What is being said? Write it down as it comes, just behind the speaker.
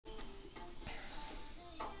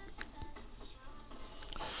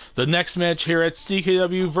The next match here at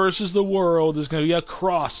CKW versus the World is going to be a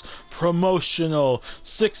cross-promotional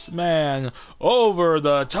 6-man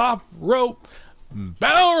over-the-top rope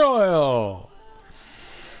battle royal.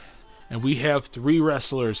 And we have 3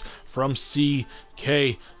 wrestlers from CKW.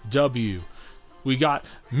 We got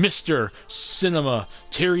Mr. Cinema,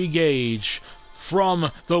 Terry Gage,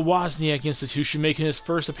 from the Wozniak Institution, making his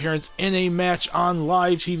first appearance in a match on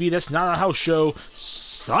live TV. That's not a house show.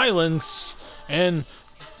 Silence. And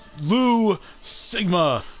Lou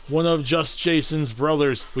Sigma, one of Just Jason's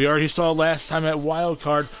brothers. We already saw last time at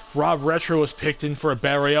Wildcard, Rob Retro was picked in for a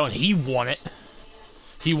battle royale, and he won it.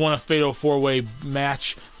 He won a fatal 4-way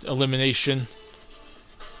match elimination.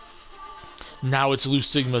 Now it's Lou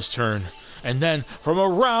Sigma's turn. And then, from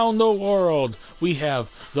around the world, we have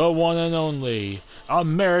the one and only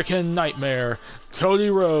American Nightmare, Cody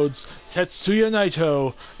Rhodes, Tetsuya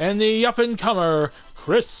Naito, and the up-and-comer,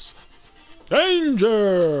 Chris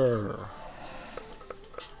Danger!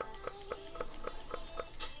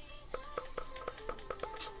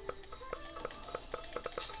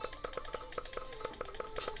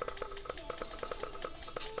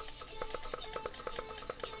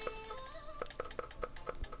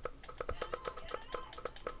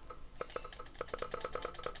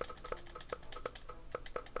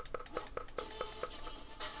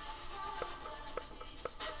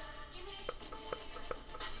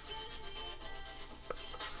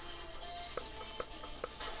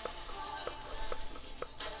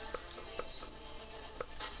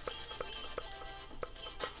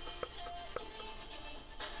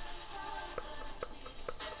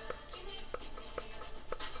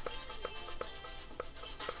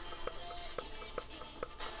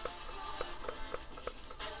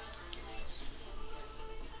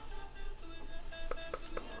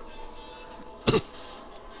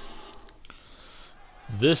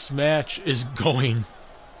 This match is going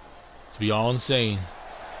to be all insane,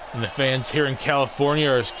 and the fans here in California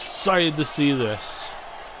are excited to see this.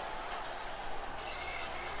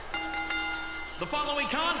 The following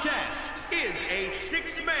contest is a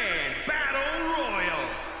 6-man battle royal.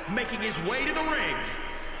 Making his way to the ring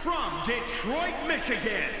from Detroit,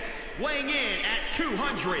 Michigan, weighing in at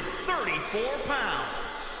 234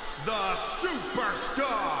 pounds, the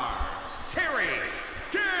superstar, Terry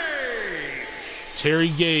Gage. Terry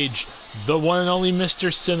Gage, the one and only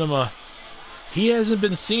Mr. Cinema. He hasn't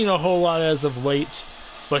been seen a whole lot as of late,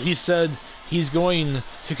 but he said he's going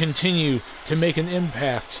to continue to make an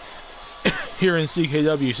impact here in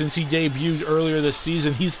CKW. Since he debuted earlier this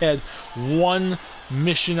season, he's had one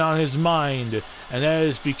mission on his mind, and that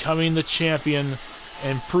is becoming the champion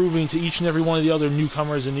and proving to each and every one of the other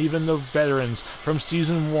newcomers and even the veterans from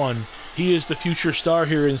Season 1 he is the future star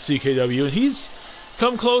here in CKW, and he's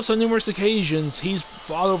come close on numerous occasions. He's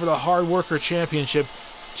fought over the Hard Worker Championship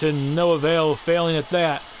to no avail, failing at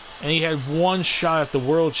that. And he had one shot at the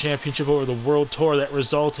World Championship over the World Tour that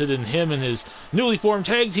resulted in him and his newly formed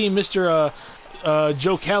tag team, Mr.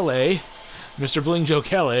 Joe Kelly, Mr. Bling Joe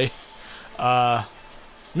Kelly, not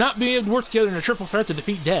being able to work together in a triple threat to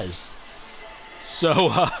defeat Dez.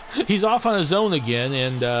 So he's off on his own again,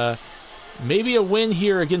 and maybe a win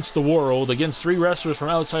here against the World, against 3 wrestlers from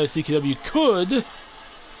outside of CKW, could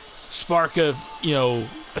spark a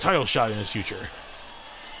title shot in his future.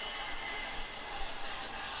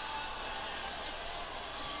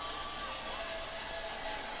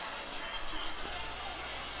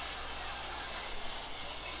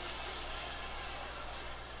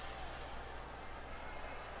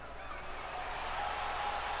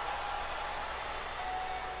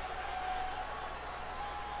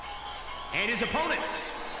 And his opponents,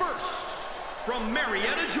 first, from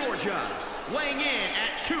Marietta, Georgia, weighing in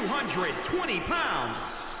at 220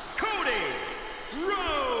 pounds, Cody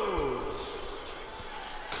Rhodes.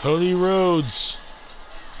 Cody Rhodes,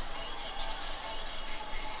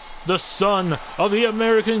 the son of the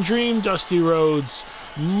American Dream, Dusty Rhodes,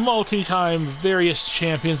 multi-time various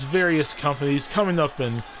champions, various companies, coming up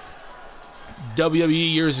in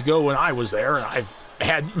WWE years ago when I was there, and I've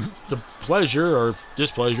had the pleasure, or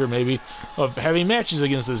displeasure maybe, of having matches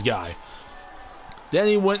against this guy. Then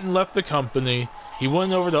he went and left the company. He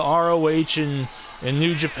went over to ROH in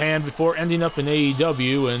New Japan before ending up in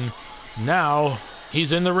AEW, and now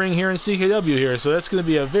he's in the ring here in CKW here, so that's going to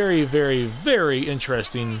be a very, very, very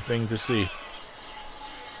interesting thing to see.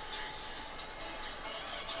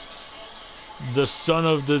 The son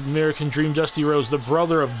of the American Dream, Dusty Rhodes, the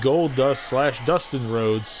brother of Goldust / Dustin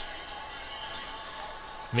Rhodes.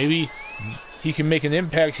 Maybe he can make an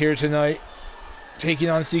impact here tonight, taking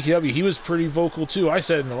on CKW. He was pretty vocal too. I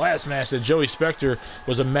said in the last match that Joey Spector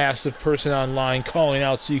was a massive person online calling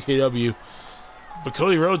out CKW. But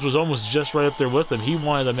Cody Rhodes was almost just right up there with him. He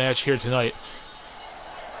wanted a match here tonight.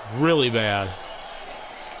 Really bad.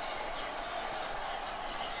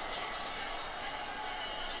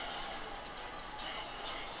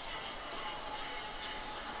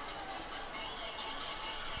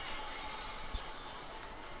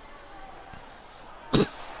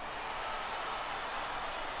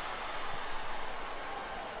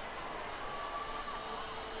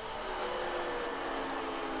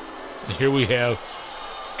 Here we have.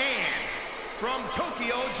 And from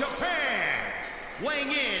Tokyo, Japan, weighing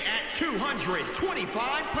in at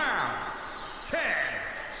 225 pounds, Ted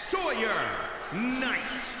Sawyer Knight.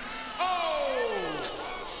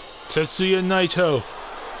 Tetsuya Naito,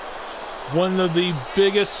 one of the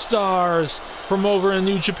biggest stars from over in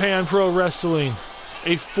New Japan Pro Wrestling,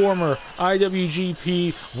 a former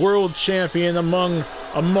IWGP World Champion among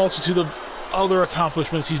a multitude of other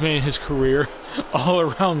accomplishments he's made in his career all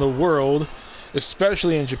around the world,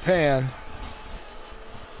 especially in Japan.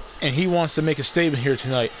 And he wants to make a statement here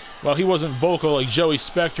tonight. While he wasn't vocal like Joey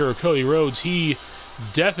Specter or Cody Rhodes, he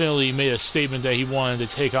definitely made a statement that he wanted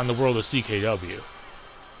to take on the world of CKW.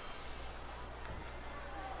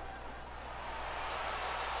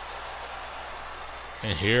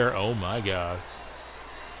 And here, oh my God.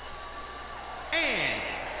 And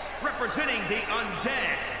representing the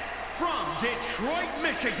Undead from Detroit,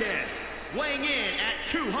 Michigan, weighing in at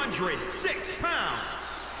 206 pounds,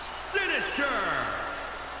 Sinister.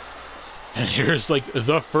 And here's like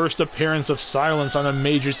the first appearance of silence on a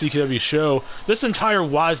major CKW show. This entire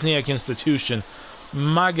Wozniak institution,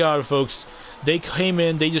 my God, folks, they came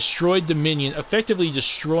in, they destroyed Dominion, effectively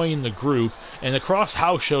destroying the group, and across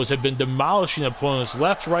house shows have been demolishing opponents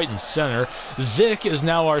left, right, and center. Zick is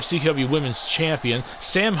now our CKW Women's Champion.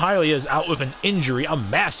 Sam Hiley is out with an injury, a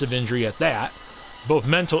massive injury at that, both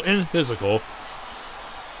mental and physical.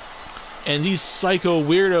 And these psycho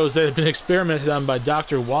weirdos that have been experimented on by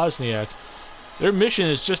Dr. Wozniak, their mission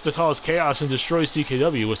is just to cause chaos and destroy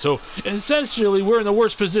CKW. So essentially, we're in the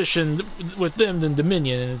worst position with them than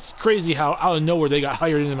Dominion, and it's crazy how out of nowhere they got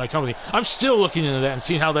hired into my company. I'm still looking into that and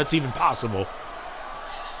seeing how that's even possible.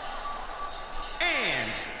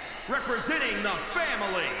 And representing the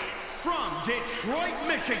family from Detroit,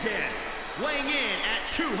 Michigan, weighing in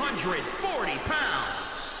at 240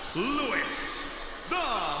 pounds, Louis the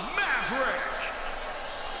Maverick.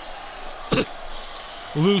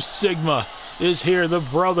 Lou Sigma is here, the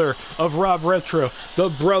brother of Rob Retro, the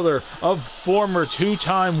brother of former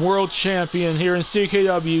two-time world champion here in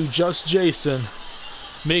CKW, Just Jason,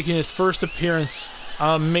 making his first appearance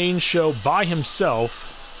on a main show by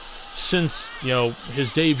himself since, you know,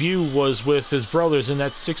 his debut was with his brothers in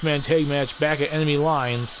that six-man tag match back at Enemy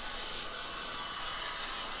Lines.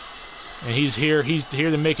 And he's here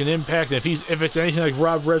to make an impact. And if it's anything like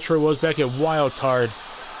Rob Retro was back at Wild Card,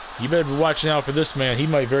 you better be watching out for this man. He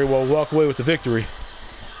might very well walk away with the victory.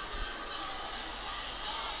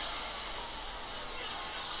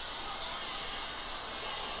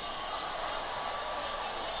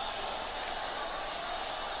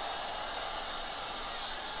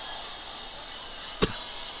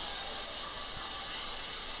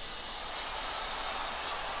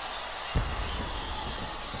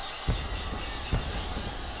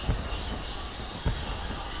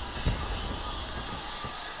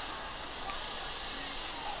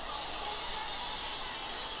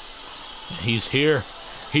 He's here.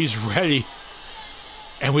 He's ready.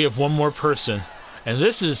 And we have one more person. And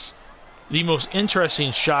this is the most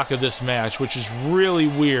interesting shock of this match, which is really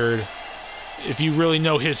weird if you really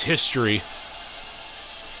know his history.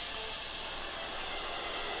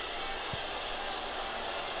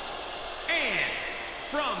 And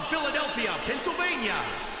from Philadelphia, Pennsylvania,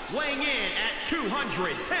 weighing in at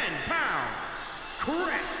 210 pounds,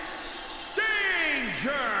 Chris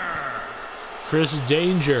Danger. Chris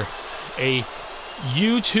Danger, a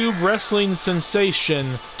YouTube wrestling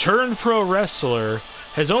sensation turned pro wrestler,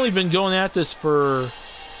 has only been going at this for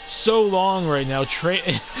so long right now.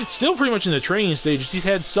 Still pretty much in the training stages. He's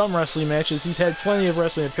had some wrestling matches. He's had plenty of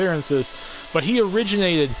wrestling appearances. But he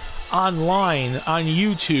originated online on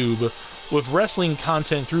YouTube with wrestling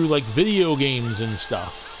content through like video games and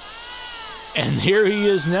stuff. And here he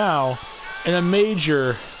is now in a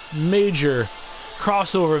major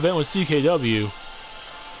crossover event with CKW.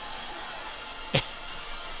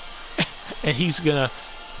 And he's gonna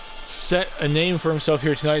set a name for himself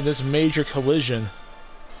here tonight in this major collision.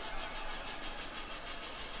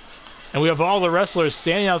 And we have all the wrestlers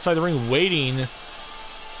standing outside the ring waiting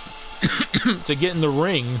to get in the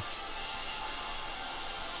ring.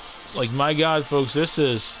 Like, my God, folks, this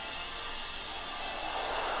is...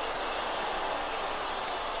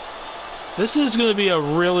 This is going to be a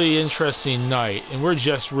really interesting night, and we're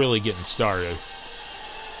just really getting started.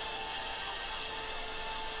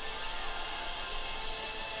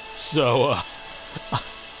 So,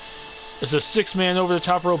 it's a 6-man over the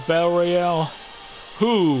top rope battle royale.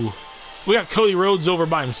 We got Cody Rhodes over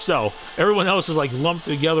by himself. Everyone else is like lumped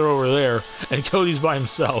together over there, and Cody's by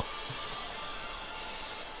himself.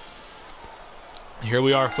 Here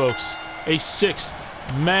we are, folks. A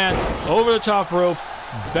 6-man over the top rope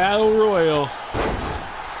battle royal.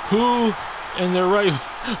 Who's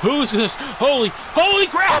gonna? Holy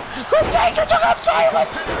crap! Chris Danger took out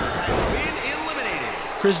Silence.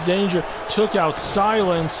 Chris Danger took out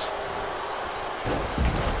Silence.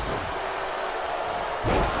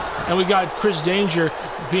 And we got Chris Danger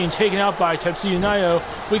being taken out by Tetsuya Naito.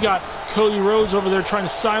 We got Cody Rhodes over there trying to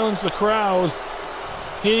silence the crowd.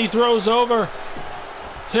 He throws over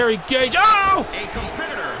Terry Gage. Oh! A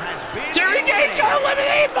competitor has been Terry Gage got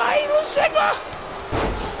eliminated by Evil Sigma.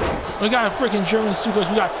 We got a freaking German suplex.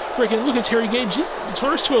 We got freaking, look at Terry Gage. Just the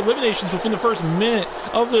first 2 eliminations within the first minute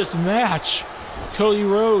of this match. Cody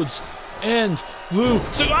Rhodes and Lou.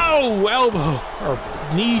 So, oh, elbow or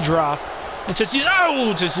knee drop. And Tetsuya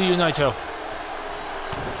Naito.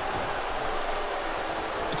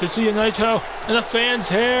 Tetsuya Naito and the fans'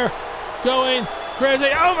 hair going crazy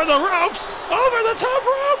over the ropes, over the top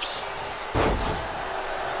ropes.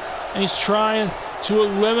 And he's trying to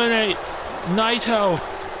eliminate Naito.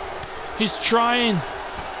 He's trying.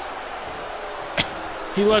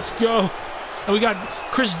 He lets go. And we got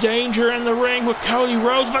Chris Danger in the ring with Cody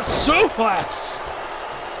Rhodes, but suplex.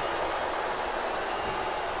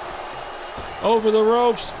 Over the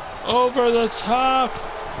ropes, over the top.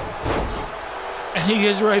 And he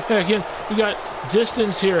gets right back in. We got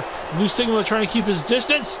distance here. Lou Sigma trying to keep his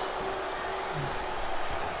distance.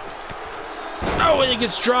 Oh, and he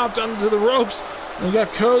gets dropped onto the ropes. And we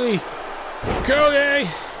got Cody.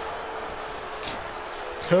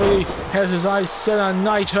 Cody has his eyes set on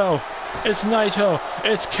Naito. It's Naito.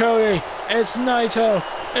 It's Cody. It's Naito.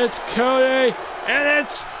 It's Cody. And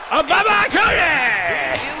it's Baba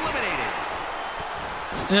Cody!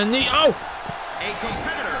 And the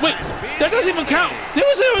wait, that doesn't even count. It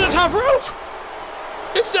was over the top rope.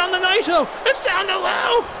 It's down to Naito. It's down to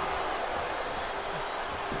Lou.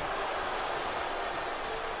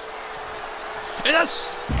 And a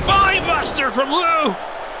spine buster from Lou,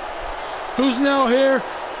 who's now here.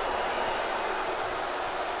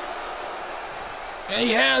 And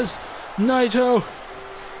he has Naito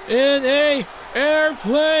in a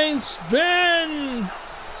airplane spin.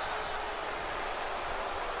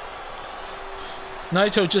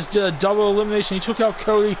 Naito just did a double elimination. He took out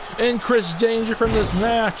Cody and Chris Danger from this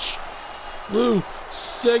match. Lou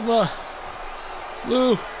Sigma.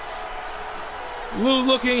 Lou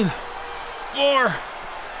looking for,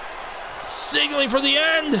 signaling for the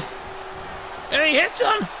end. And he hits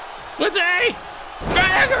him with a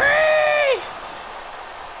pedigree.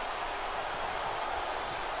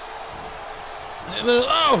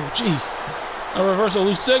 Oh, jeez. A reversal.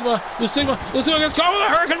 Lou Sigma gets caught with a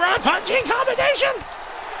Hurricane Run punching combination.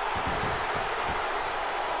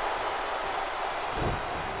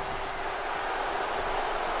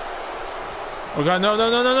 Oh God, no.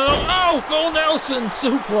 Oh, Gold Nelson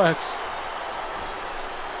suplex.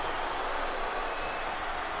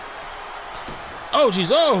 Oh,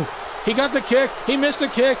 jeez. Oh, he got the kick. He missed the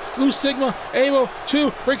kick. Lou Sigma able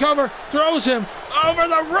to recover. Throws him over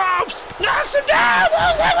the ropes. Knocks him down.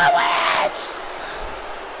 Lou Sigma wins.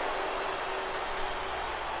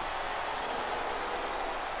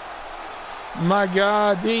 My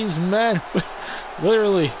God, these men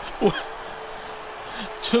literally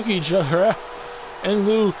took each other out. And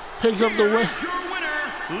Lou picks up the win. Here's your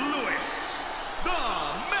winner, Louis the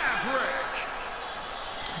Maverick.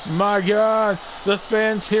 My God, the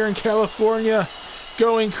fans here in California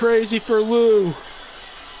going crazy for Lou.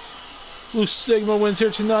 Lou Sigma wins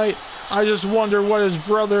here tonight. I just wonder what his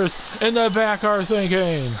brothers in the back are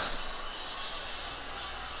thinking.